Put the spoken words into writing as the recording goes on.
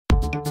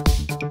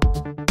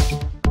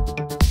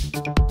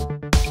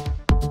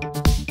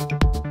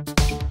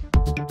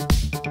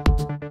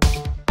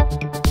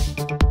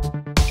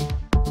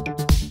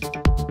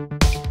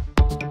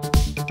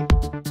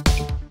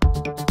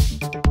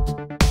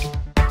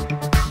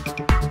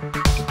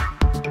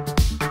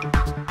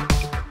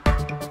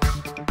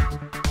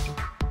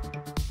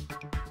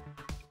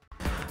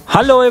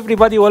Hello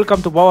everybody, welcome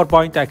to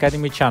PowerPoint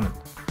Academy channel.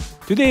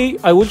 Today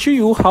I will show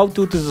you how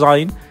to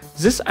design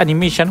this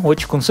animation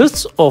which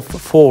consists of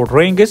 4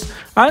 rings,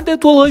 and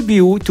it will help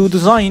you to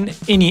design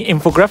any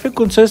infographic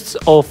consists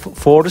of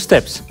 4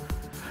 steps.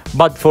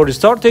 But for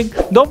starting,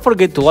 don't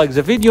forget to like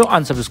the video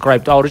and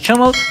subscribe to our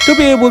channel to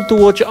be able to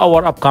watch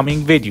our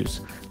upcoming videos.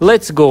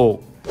 Let's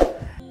go!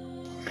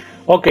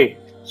 Okay,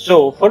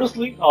 so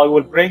firstly I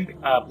will bring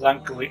a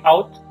blank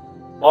layout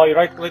by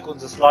right click on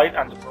the slide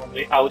and from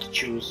layout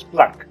choose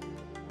blank.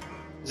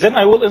 Then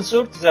I will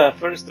insert the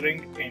first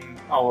ring in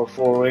our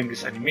 4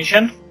 rings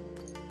animation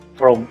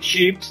from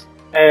shapes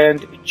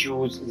and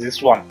choose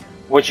this one,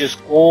 which is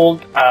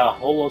called a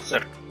hollow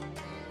circle.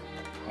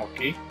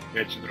 Okay,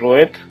 let's draw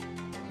it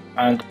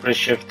and press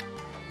shift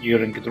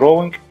during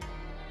drawing.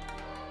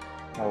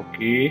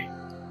 Okay,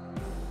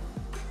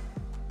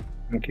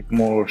 make it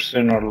more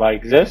thinner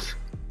like this.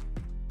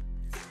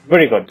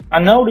 Very good.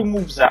 And now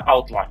remove the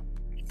outline.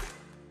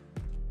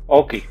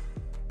 Okay,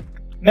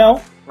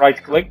 now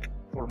right click,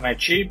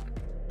 format shape,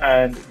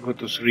 and go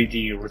to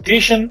 3D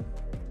rotation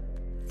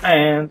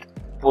and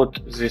put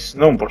these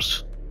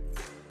numbers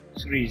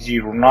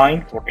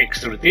 309 for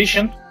X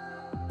rotation,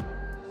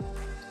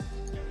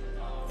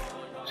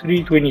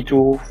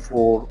 322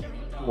 for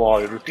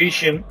Y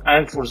rotation,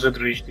 and for Z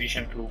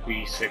rotation to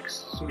be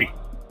 63.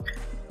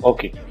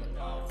 Okay,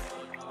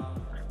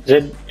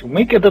 then to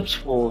make ellipse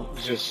for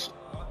this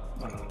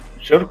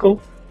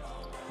circle,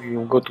 we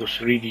will go to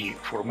 3D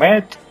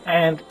format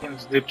and in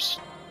the ellipse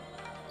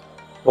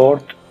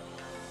part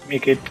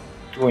make it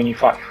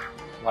 25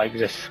 like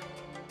this.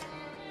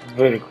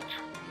 Very good.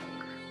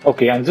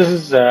 Okay, and this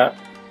is the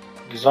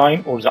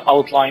design or the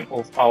outline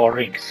of our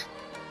rings.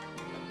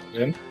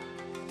 Then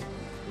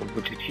we'll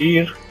put it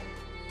here.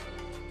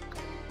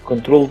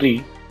 Control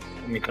D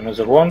to make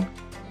another one.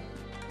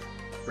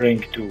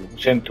 Bring to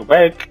send to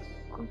back.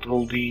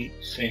 Control D,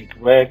 send to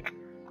back.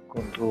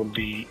 Control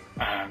D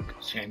and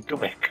send to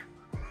back.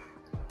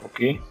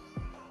 Okay,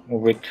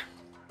 move it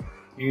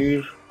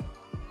here.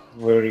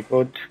 Very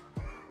good.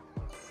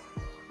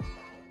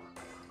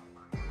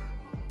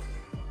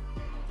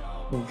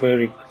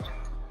 Very good.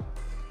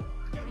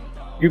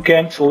 You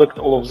can select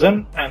all of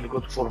them and go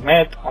to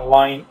format,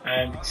 align,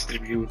 and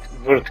distribute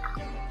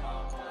vertical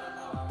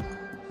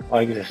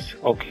like this.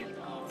 Okay,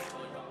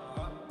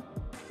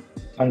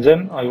 and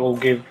then I will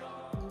give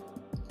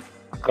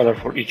a color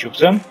for each of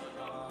them.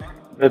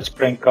 Let's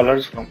bring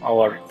colors from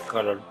our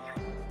color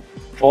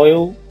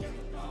file.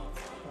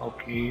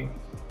 Okay,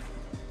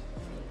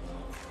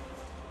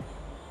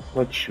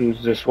 let's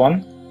choose this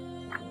one,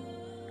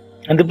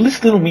 and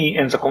please tell me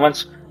in the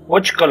comments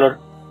which color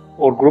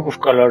or group of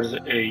colors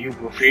you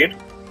prefer.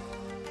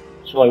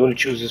 So I will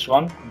choose this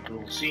one,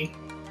 Control C,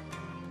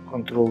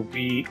 Control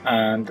V,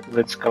 and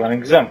let's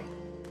coloring them.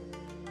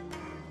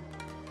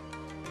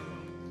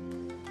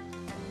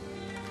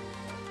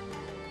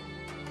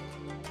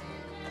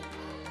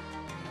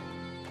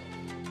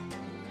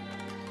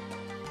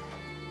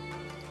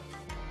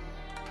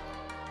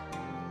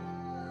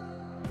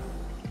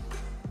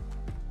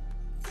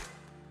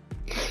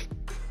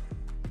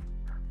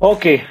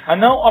 Okay,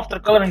 and now after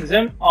coloring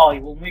them, I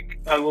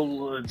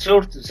will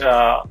insert the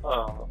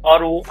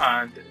arrow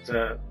and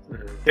the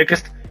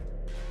text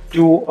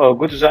to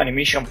go to the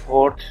animation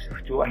part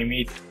to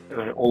animate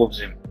all of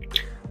them.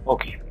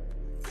 Okay,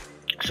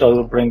 so I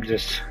will bring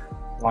this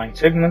line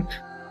segment,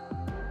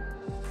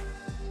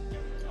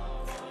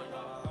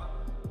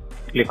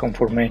 click on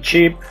format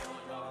shape,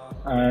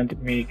 and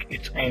make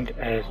its end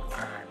as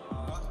a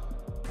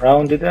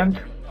rounded end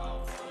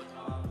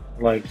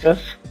like this.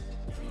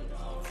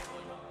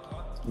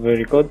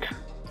 Very good.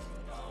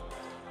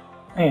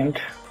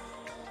 And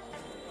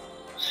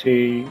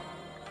say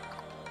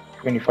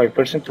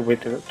 25% to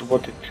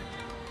put it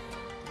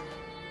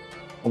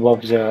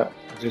above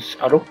this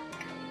arrow.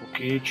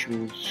 Okay,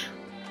 choose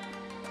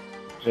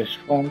this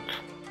font,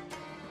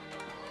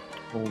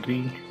 Control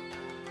D,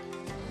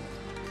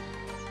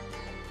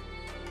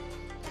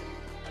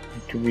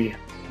 to be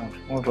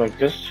more like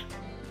this.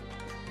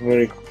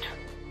 Very good.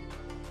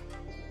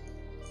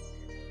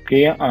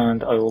 Okay,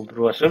 and I will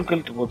draw a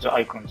circle to put the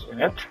icons in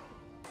it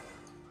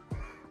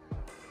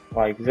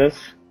like this.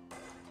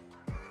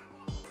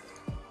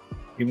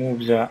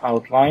 Remove the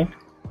outline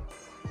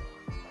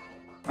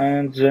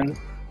and then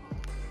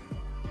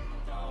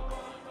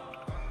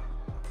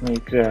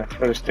make the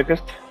first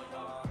text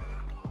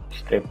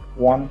step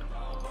 1,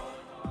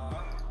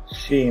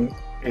 same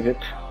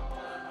edit,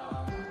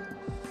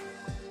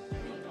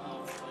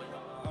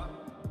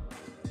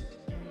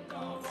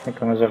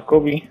 make another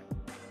copy.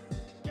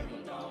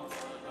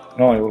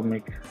 No, I will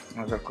make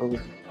another copy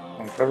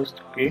from first.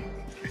 Okay,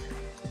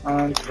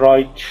 and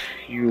write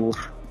your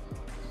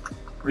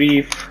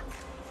brief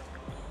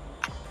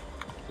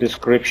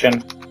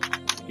description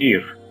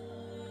here.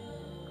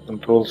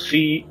 Control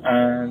C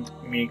and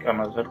make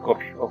another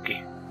copy.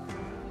 Okay,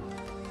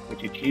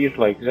 put it here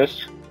like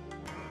this.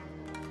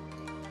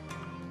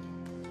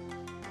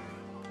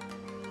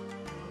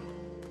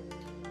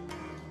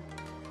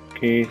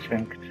 Okay,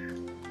 thanks.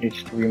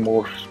 needs to be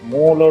more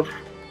smaller.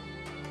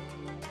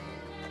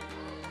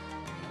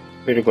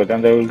 Very good,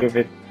 and I will give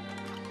it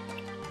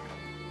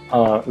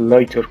a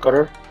lighter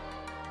color.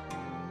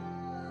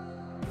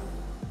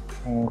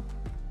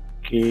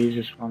 Okay,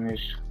 this one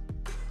is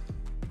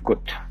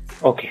good.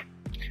 Okay,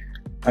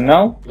 and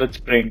now let's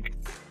bring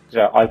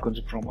the icons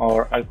from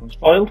our icons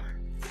file.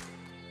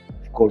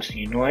 Of course,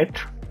 you know it.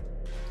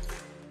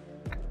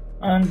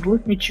 And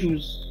let me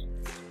choose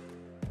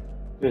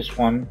this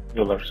one,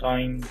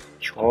 $sign,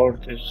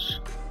 chart, this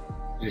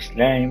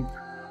lamp,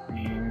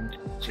 and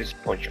this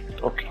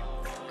project. Okay.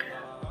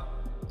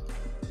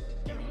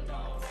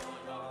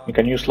 You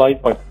can use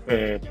slide by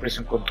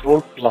pressing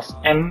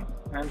Ctrl+M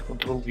and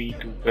Ctrl+V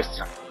to paste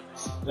them.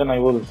 Then I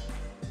will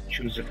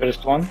choose the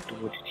first one to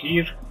put it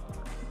here,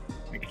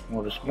 make it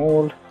more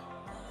small.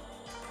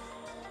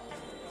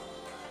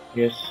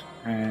 Yes,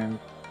 and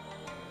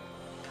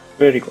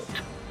very good.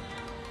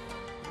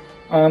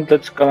 And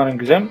let's coloring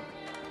them.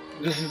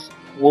 This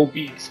will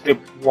be step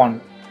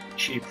 1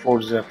 shape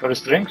for the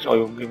first ring, so I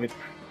will give it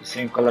the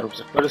same color of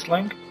the first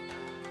ring.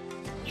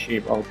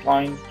 Shape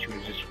outline,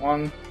 choose this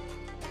one.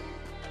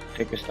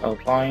 Text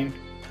outline,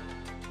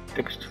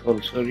 text fill,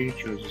 sorry,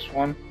 choose this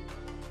one.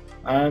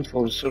 And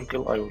for the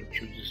circle I will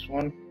choose this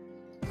one.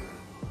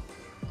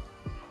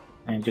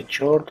 And the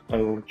chart I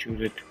will choose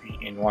it to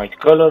be in white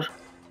color.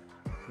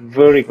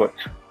 Very good.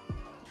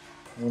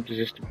 I want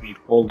this to be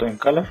bold in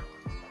color.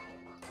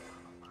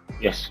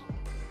 Yes.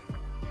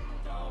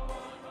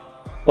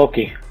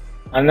 Okay,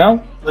 and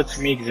now let's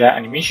make the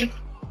animation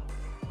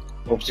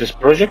of this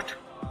project.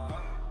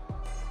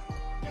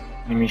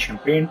 Animation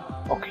pane.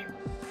 Okay.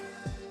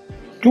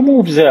 To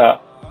move the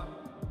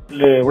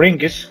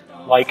rings,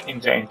 like in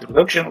the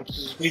introduction of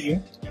this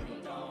video,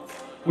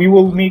 we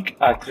will make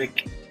a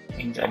trick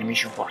in the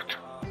animation part.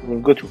 We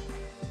will go to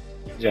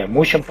the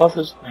motion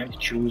paths and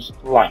choose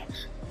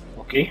lines.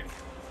 Okay.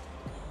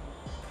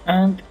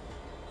 And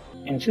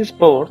in this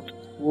part,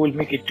 we will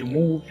make it to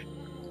move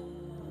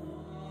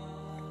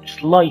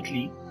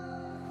slightly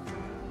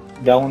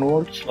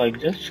downwards like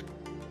this.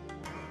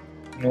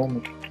 No,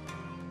 make it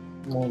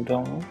move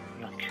downward.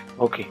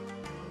 Okay.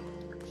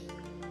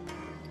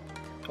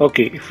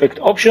 Okay, effect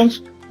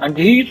options, and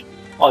here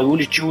I will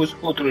choose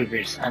auto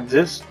reverse, and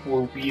this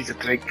will be the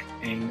trick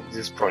in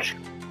this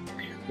project.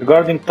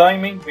 Regarding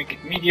timing, make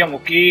it medium,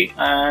 okay,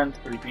 and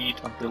repeat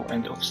until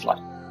end of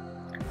slide.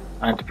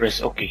 And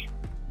press OK.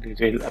 It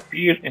will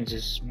appear in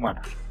this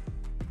manner.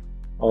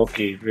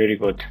 Okay, very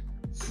good.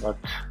 But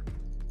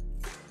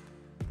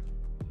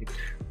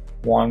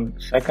 1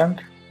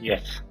 second,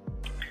 yes.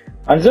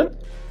 And then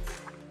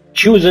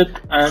choose it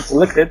and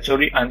select it,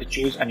 sorry, and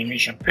choose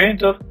animation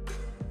painter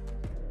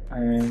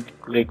and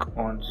click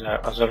on the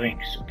other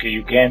rings. Okay,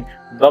 you can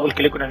double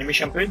click on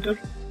animation painter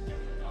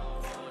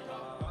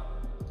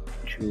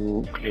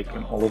to click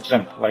on all of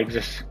them like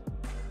this,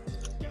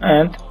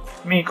 and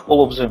make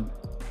all of them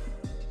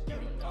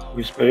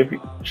with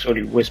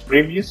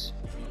previous,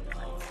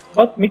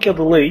 but make a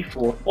delay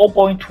for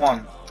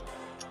 0.1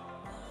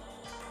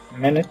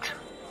 minute,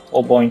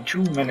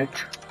 0.2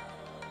 minute,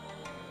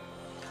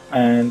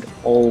 and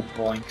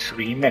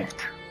 0.3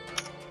 minute.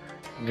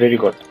 Very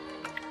good.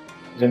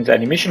 Then the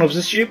animation of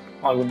this shape,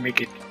 I will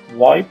make it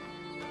wipe,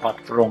 but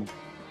from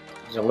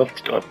the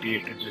left to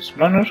appear in this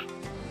manner.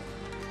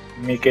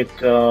 Make it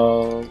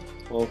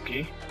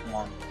okay,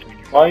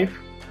 125,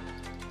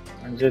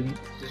 and then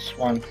this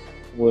one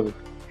will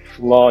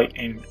fly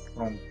in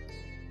from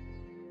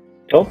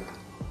top.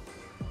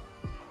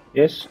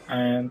 Yes,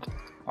 and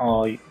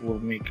I will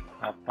make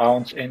a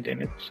bounce end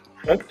in its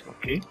effect.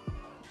 Okay,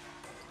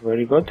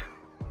 very good.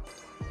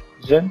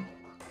 Then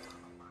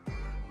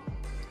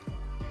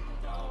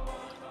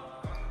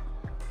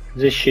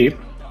this shape,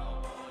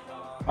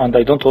 and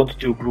I don't want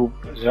to group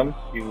them,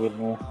 you will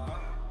know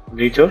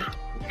later.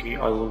 Okay,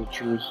 I will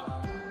choose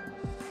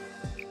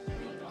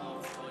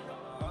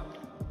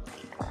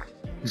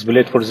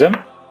split for them.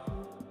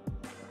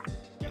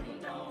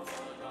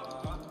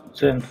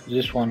 Then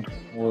this one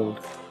will,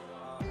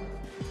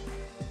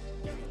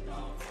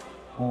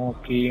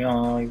 okay,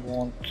 I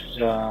want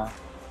the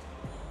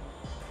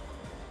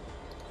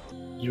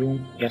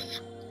zoom,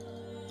 yes,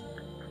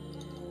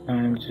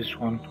 and this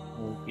one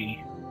will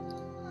be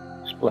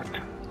split.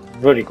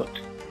 Very good.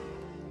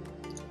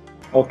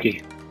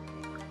 Okay,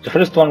 the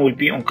first one will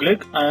be on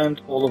click, and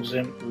all of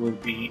them will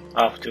be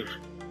after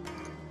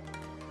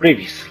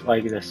previous,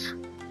 like this.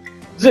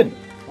 Then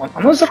on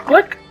another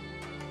click,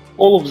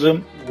 all of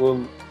them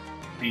will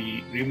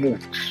be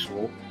removed.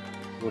 So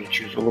we'll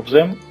choose all of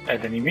them,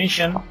 add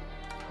animation,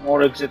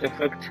 more exit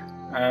effect,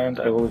 and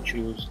I will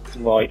choose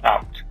fly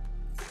out.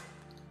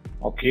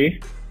 Okay,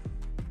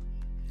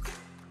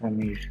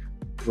 from here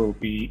will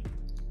be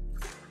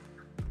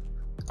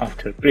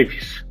after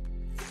previous,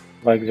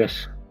 like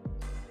this.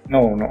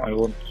 No, I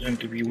want them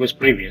to be with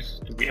previous,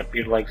 to be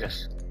appear like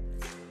this.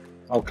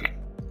 Okay.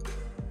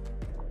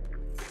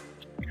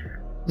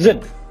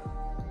 Then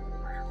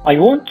I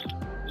want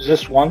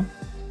this one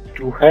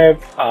to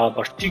have a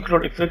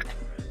particular effect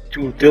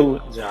to tell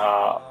the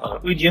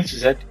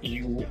audience that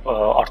you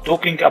are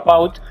talking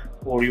about,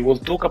 or you will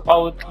talk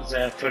about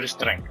the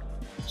first ring.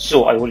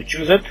 So I will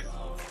choose it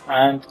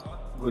and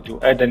go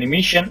to add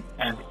animation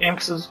and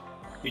emphasis.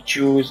 We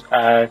choose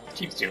a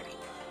texture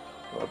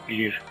to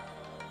appear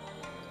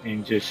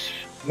in this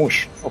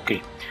motion.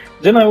 Okay,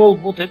 then I will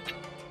put it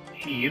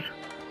here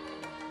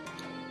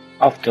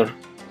after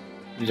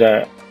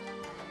the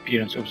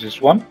appearance of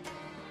this one,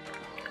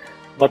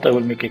 but I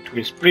will make it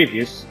with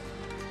previous.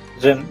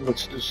 Then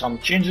let's do some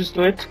changes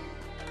to it.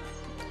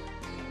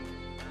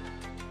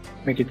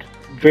 Make it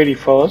very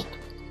fast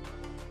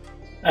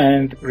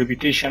and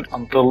repetition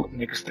until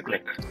next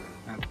click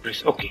and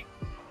press OK.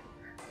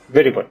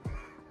 Very good.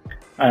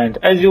 And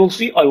as you will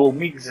see, I will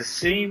make the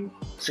same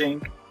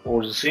thing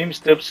or the same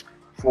steps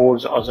for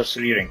the other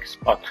 3 rings,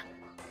 but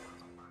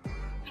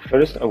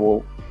first I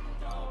will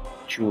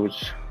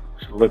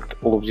select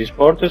all of these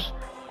parts,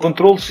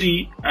 Control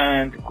C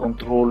and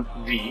Control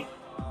V.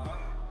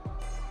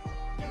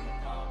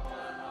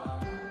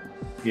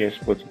 Yes,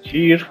 put it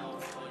here.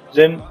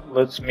 Then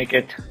let's make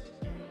it,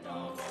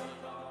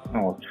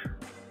 no,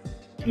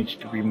 it needs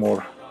to be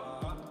more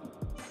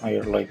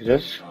higher like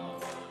this.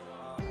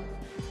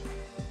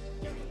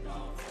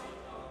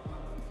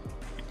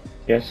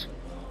 Yes,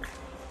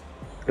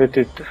 set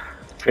it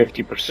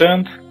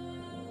 50%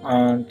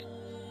 and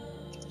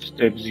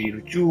step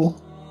 02,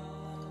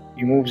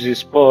 remove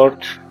this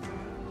part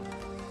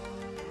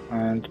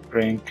and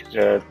bring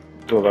the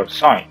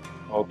 $sign.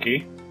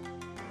 Okay,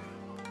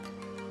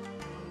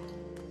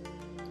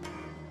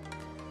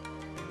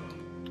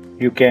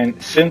 you can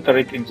center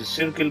it in the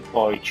circle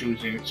by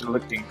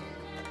selecting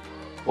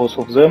both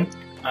of them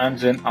and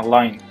then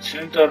align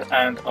center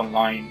and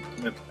align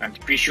middle,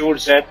 and be sure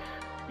that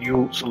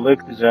you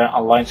select the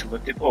align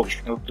selected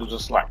object, not to the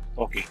slide.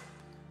 Okay,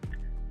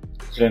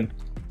 then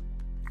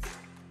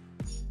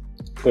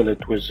fill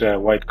it with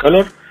white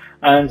color,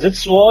 and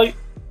that's why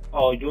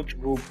I don't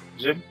group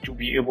them to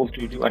be able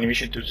to do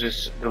animation to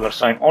this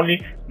 $sign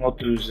only, not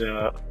to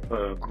the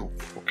group.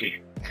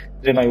 Okay,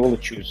 then I will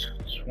choose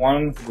this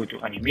one, go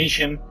to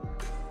animation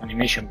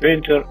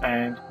painter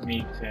and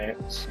make the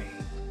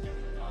same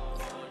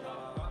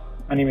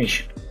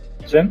animation.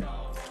 Then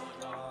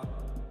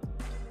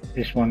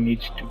this one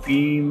needs to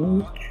be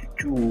moved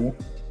to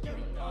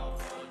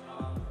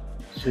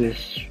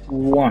this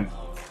one.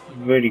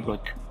 Very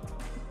good.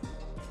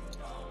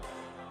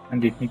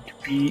 And it needs to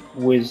be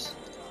with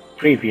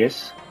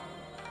previous.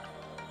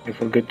 I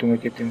forget to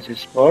make it in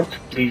this part.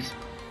 Please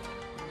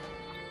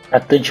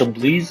attention,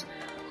 please.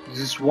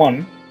 This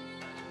one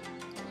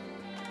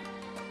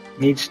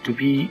needs to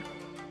be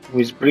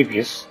with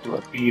previous to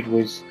appear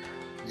with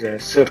the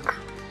circle.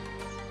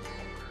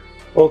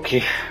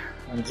 Okay,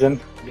 and then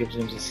give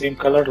them the same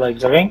color like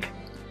the ring.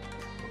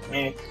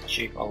 Okay,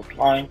 shape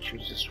outline,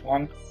 choose this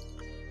one.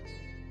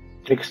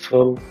 Text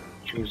fill,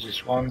 choose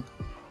this one.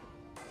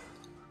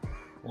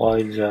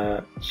 While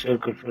the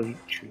circle fill,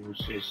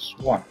 choose this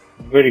one.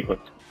 Very good.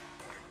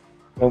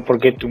 Don't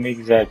forget to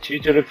make the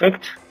theater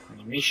effect,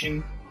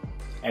 animation,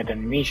 add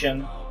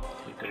animation,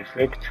 theater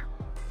effect.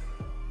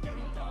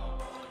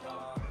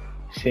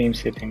 Same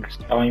settings,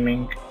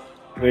 timing,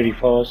 very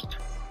fast,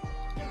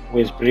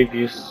 with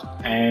previous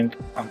and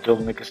until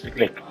next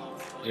click.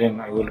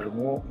 Then I will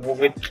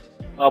move it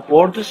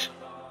upwards.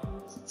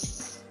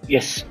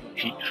 Yes,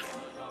 here.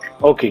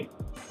 Okay,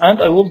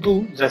 and I will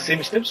do the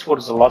same steps for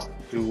the last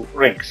 2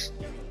 rings.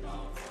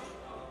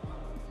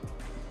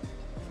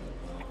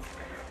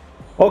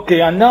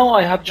 Okay, and now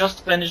I have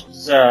just finished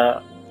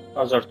the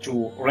other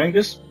 2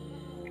 rings.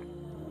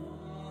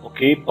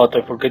 Okay, but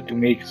I forget to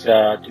make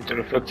the theater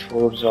effect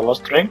for the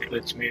last ring.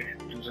 Let's do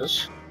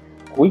this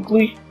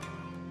quickly.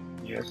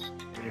 Yes,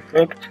 theater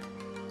effect.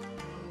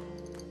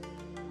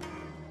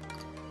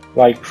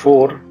 Like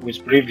before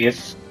with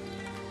previous,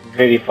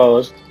 very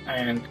fast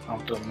and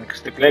until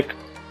next click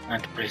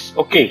and press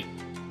OK.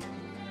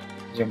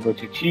 Then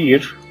put it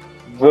here.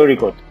 Very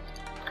good.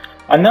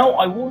 And now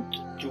I want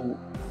to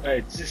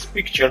add this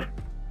picture,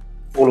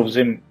 all of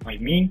them I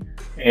mean,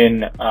 in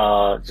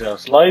the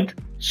slide.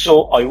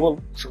 So I will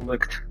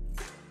select,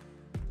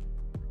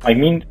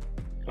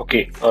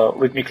 okay,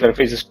 let me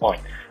clarify this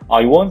point.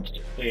 I want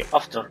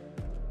after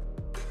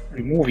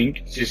removing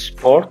this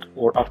part,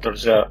 or after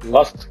the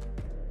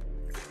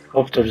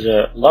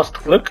last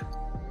click,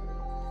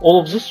 all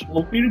of this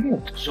will be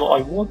removed. So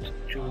I want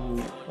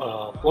to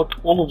put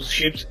all of the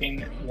shapes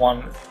in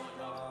one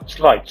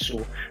slide.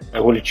 So I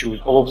will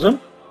choose all of them,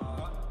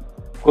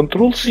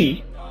 Control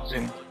C,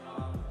 then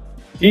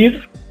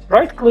here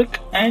right click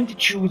and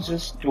choose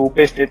this to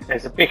paste it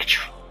as a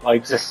picture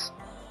like this.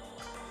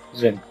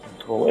 Then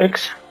Control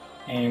X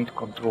and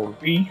Control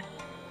V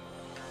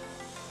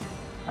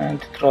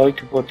and try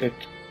to put it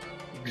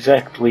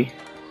exactly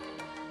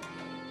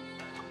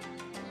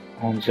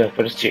on the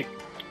first shape.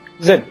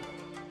 Then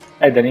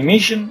add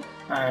animation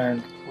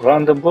and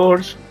random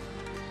bars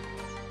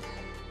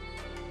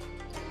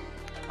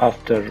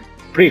after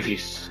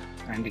previous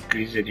and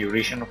increase the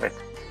duration of it.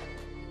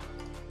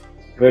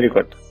 Very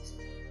good.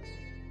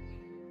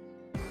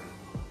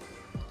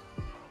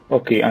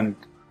 Okay, and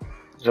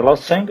the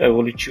last thing, I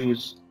will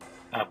choose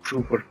a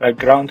proper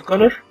background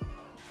color.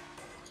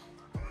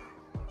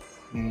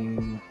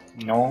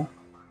 No.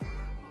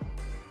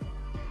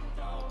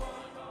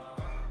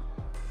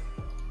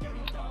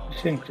 I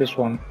think this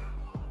one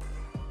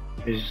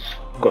is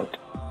good.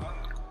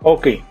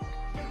 Okay,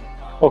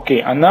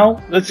 and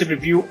now let's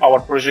review our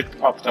project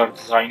after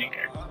designing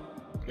it.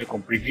 Click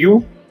on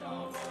preview.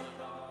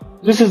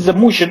 This is the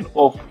motion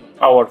of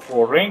our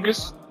 4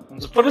 rings. On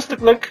the first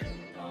click,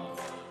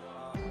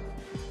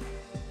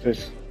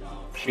 this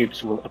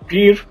shapes will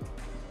appear,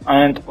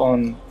 and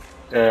on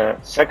the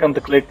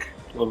second click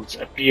it will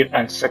appear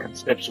and second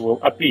steps will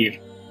appear.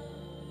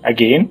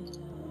 Again,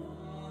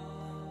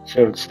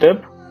 third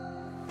step,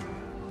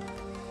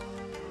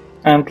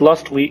 and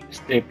lastly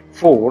step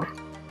 4,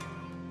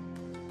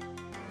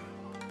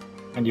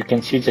 and you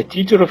can see the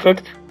teeter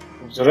effect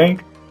of the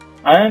ring.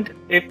 And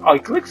if I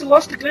click the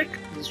last click,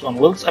 this one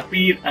will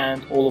appear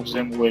and all of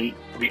them will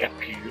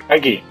reappear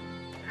again.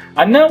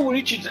 And now we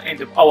reached the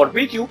end of our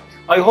video.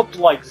 I hope to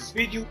like this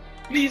video.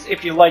 Please,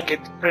 if you like it,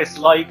 press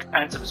like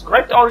and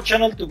subscribe to our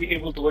channel to be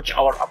able to watch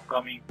our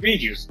upcoming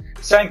videos.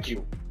 Thank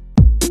you.